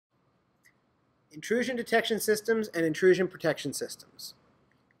Intrusion Detection Systems and Intrusion Protection Systems.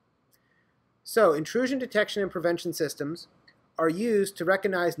 So, intrusion detection and prevention systems are used to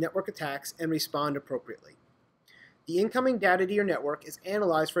recognize network attacks and respond appropriately. The incoming data to your network is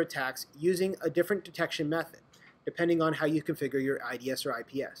analyzed for attacks using a different detection method, depending on how you configure your IDS or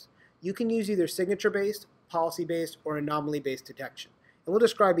IPS. You can use either signature-based, policy-based, or anomaly-based detection. And we'll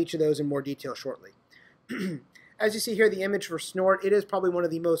describe each of those in more detail shortly. As you see here, the image for Snort, it is probably one of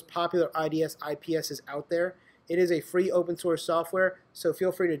the most popular IDS IPSs out there. It is a free open source software, so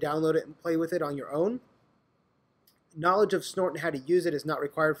feel free to download it and play with it on your own. Knowledge of Snort and how to use it is not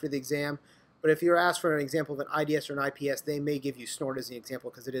required for the exam, but if you're asked for an example of an IDS or an IPS, they may give you Snort as the example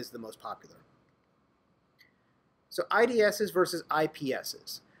because it is the most popular. So IDSs versus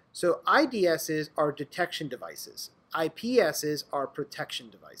IPSs. So IDSs are detection devices. IPSs are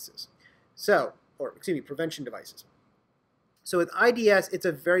protection devices. Prevention devices. So with IDS, it's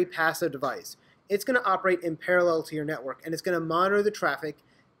a very passive device. It's going to operate in parallel to your network, and it's going to monitor the traffic,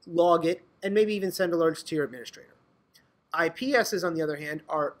 log it, and maybe even send alerts to your administrator. IPSs, on the other hand,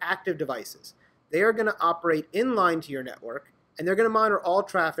 are active devices. They are going to operate in line to your network, and they're going to monitor all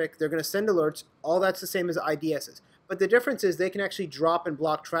traffic. They're going to send alerts. All that's the same as IDSs. But the difference is they can actually drop and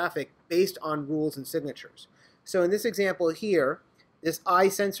block traffic based on rules and signatures. So in this example here, this eye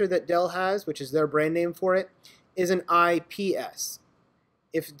sensor that Dell has, which is their brand name for it, is an IPS.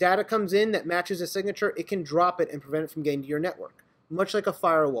 If data comes in that matches a signature, it can drop it and prevent it from getting to your network, much like a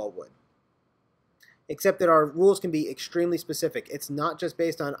firewall would. Except that our rules can be extremely specific. It's not just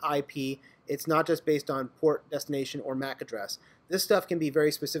based on IP, it's not just based on port, destination, or MAC address. This stuff can be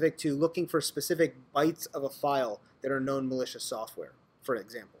very specific to looking for specific bytes of a file that are known malicious software, for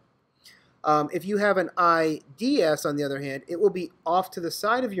example. If you have an IDS, on the other hand, it will be off to the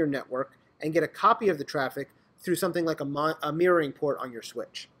side of your network and get a copy of the traffic through something like a mirroring port on your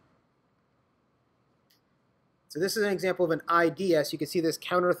switch. So this is an example of an IDS. You can see this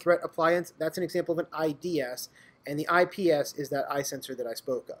counter threat appliance. That's an example of an IDS, and the IPS is that eye sensor that I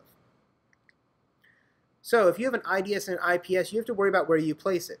spoke of. So if you have an IDS and an IPS, you have to worry about where you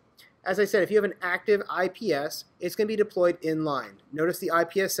place it. As I said, if you have an active IPS, it's going to be deployed in line. Notice the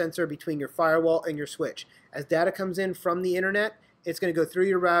IPS sensor between your firewall and your switch. As data comes in from the internet, it's going to go through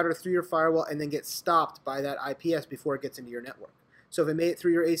your router, through your firewall, and then get stopped by that IPS before it gets into your network. So if it made it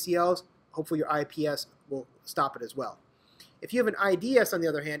through your ACLs, hopefully your IPS will stop it as well. If you have an IDS, on the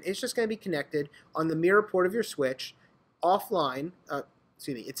other hand, it's just going to be connected on the mirror port of your switch, offline,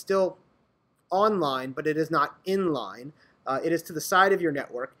 it's still online, but it is not inline. It is to the side of your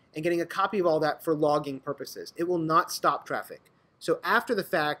network, and getting a copy of all that for logging purposes. It will not stop traffic. So after the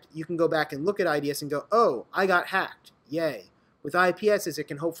fact, you can go back and look at IDS and go, oh, I got hacked. Yay. With IPSs, it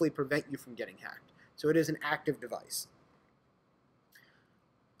can hopefully prevent you from getting hacked. So it is an active device.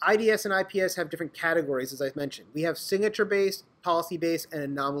 IDS and IPS have different categories, as I've mentioned. We have signature-based, policy-based, and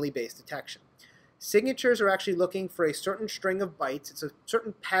anomaly-based detection. Signatures are actually looking for a certain string of bytes. It's a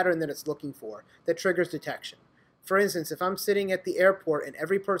certain pattern that it's looking for that triggers detection. For instance, if I'm sitting at the airport and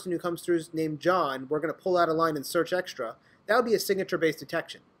every person who comes through is named John, we're going to pull out a line and search extra. That would be a signature-based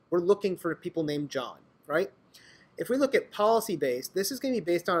detection. We're looking for people named John, right? If we look at policy-based, this is going to be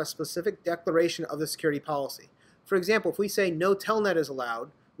based on a specific declaration of the security policy. For example, if we say no telnet is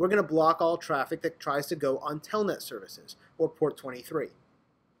allowed, we're going to block all traffic that tries to go on telnet services, or port 23,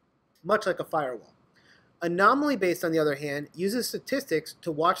 much like a firewall. Anomaly-based, on the other hand, uses statistics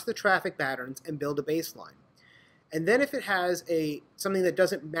to watch the traffic patterns and build a baseline. And then if it has something that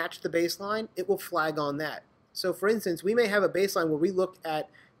doesn't match the baseline, it will flag on that. So for instance, we may have a baseline where we look at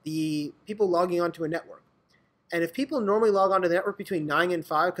the people logging onto a network. And if people normally log onto the network between 9 and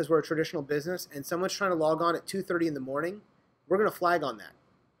 5 because we're a traditional business, and someone's trying to log on at 2:30 in the morning, we're going to flag on that.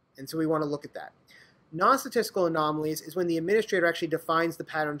 And so we want to look at that. Non-statistical anomalies is when the administrator actually defines the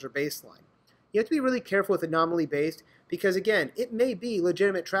patterns or baseline. You have to be really careful with anomaly-based because, again, it may be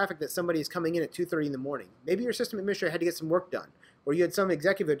legitimate traffic that somebody is coming in at 2:30 in the morning. Maybe your system administrator had to get some work done, or you had some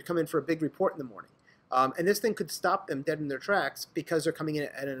executive to come in for a big report in the morning. And this thing could stop them dead in their tracks because they're coming in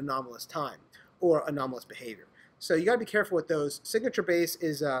at an anomalous time or anomalous behavior. So you got to be careful with those. Signature-based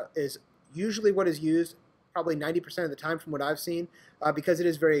is usually what is used, probably 90% of the time from what I've seen, because it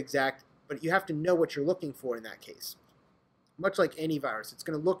is very exact, but you have to know what you're looking for in that case. Much like any virus, it's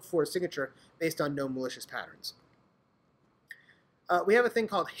going to look for a signature based on known malicious patterns. We have a thing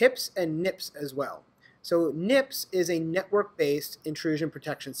called HIPS and NIPS as well. So NIPS is a network-based intrusion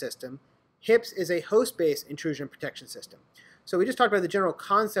protection system. HIPS is a host-based intrusion protection system. So we just talked about the general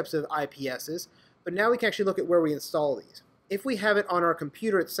concepts of IPSs, but now we can actually look at where we install these. If we have it on our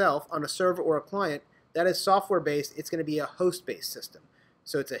computer itself, on a server or a client, that is software-based, it's going to be a host-based system.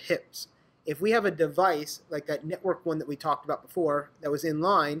 So it's a HIPS. If we have a device like that network one that we talked about before that was in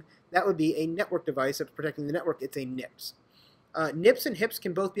line, that would be a network device that's protecting the network. It's a NIPS. NIPS and HIPS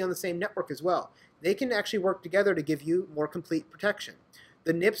can both be on the same network as well. They can actually work together to give you more complete protection.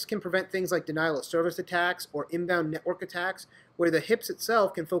 The NIPS can prevent things like denial of service attacks or inbound network attacks, where the HIPS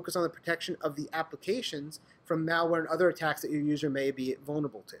itself can focus on the protection of the applications from malware and other attacks that your user may be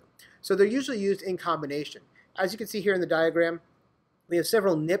vulnerable to. So they're usually used in combination. As you can see here in the diagram, we have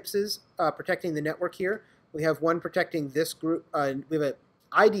several NIPSs protecting the network here. We have one protecting this group. We have an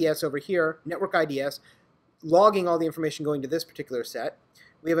IDS over here, network IDS, logging all the information going to this particular set.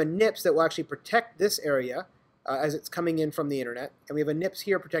 We have a NIPS that will actually protect this area as it's coming in from the internet. And we have a NIPS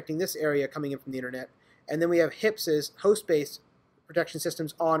here protecting this area coming in from the internet. And then we have HIPSs, host-based protection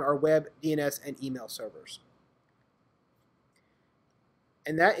systems on our web, DNS, and email servers.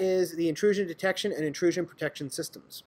 And that is the Intrusion Detection and Intrusion Protection Systems.